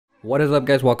What is up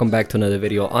guys, welcome back to another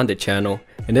video on the channel.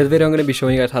 In this video I'm going to be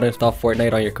showing you guys how to install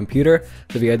Fortnite on your computer.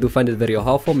 So if you guys do find this video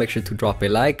helpful, make sure to drop a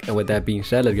like, and with that being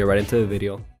said, let's get right into the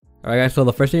video. Alright guys, so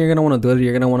the first thing you're going to want to do is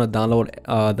you're going to want to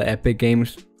download the Epic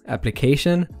Games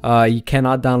application. You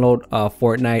cannot download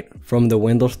Fortnite from the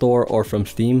Windows Store or from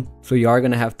Steam, so you are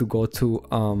going to have to go to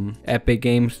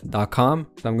epicgames.com.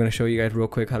 So I'm going to show you guys real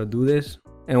quick how to do this.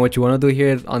 And what you want to do here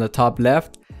is on the top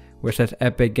left where it says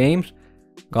Epic Games,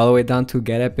 go all the way down to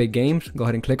Get Epic Games, go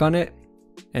ahead and click on it,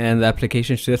 and the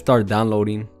application should start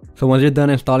downloading. So once you're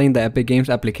done installing the Epic Games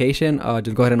application,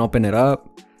 just go ahead and open it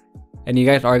up, and you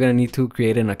guys are going to need to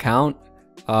create an account.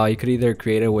 You could either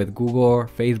create it with Google or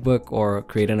Facebook, or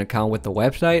create an account with the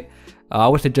website. I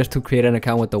would suggest to create an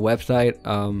account with the website.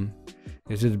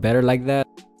 It's just better like that.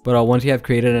 But once you have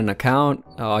created an account,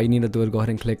 all you need to do is go ahead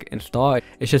and click install.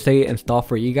 It should say install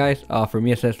for you guys. For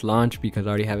me it says launch because I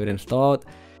already have it installed,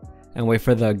 and wait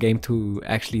for the game to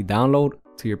actually download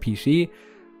to your PC.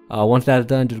 Once that's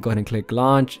done, just go ahead and click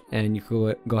launch, and you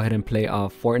could go ahead and play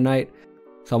Fortnite.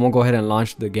 So I'm gonna go ahead and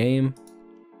launch the game,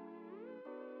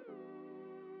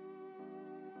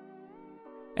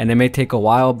 and it may take a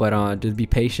while, but just be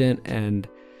patient and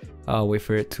wait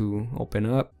for it to open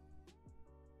up.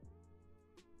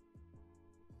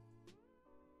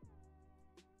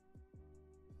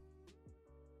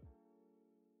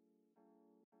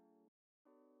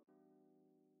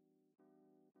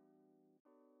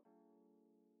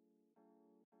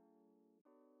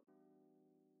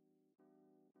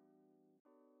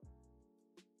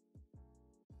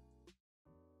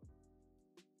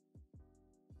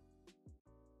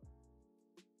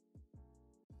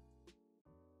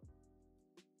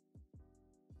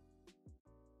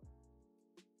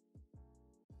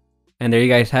 And there you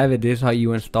guys have it. This is how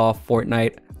you install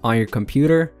Fortnite on your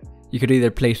computer. You could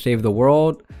either play Save the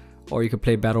World, or you could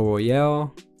play Battle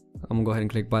Royale. I'm gonna go ahead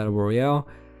and click Battle Royale.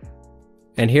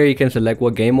 And here you can select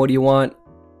what game mode you want.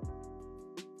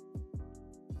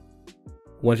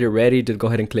 Once you're ready, just go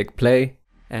ahead and click play.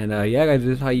 And yeah guys,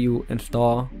 this is how you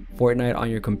install Fortnite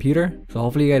on your computer. So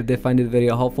hopefully you guys did find this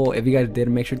video helpful. If you guys did,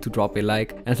 make sure to drop a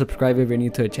like and subscribe if you're new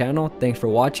to the channel. Thanks for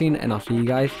watching, and I'll see you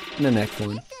guys in the next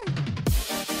one.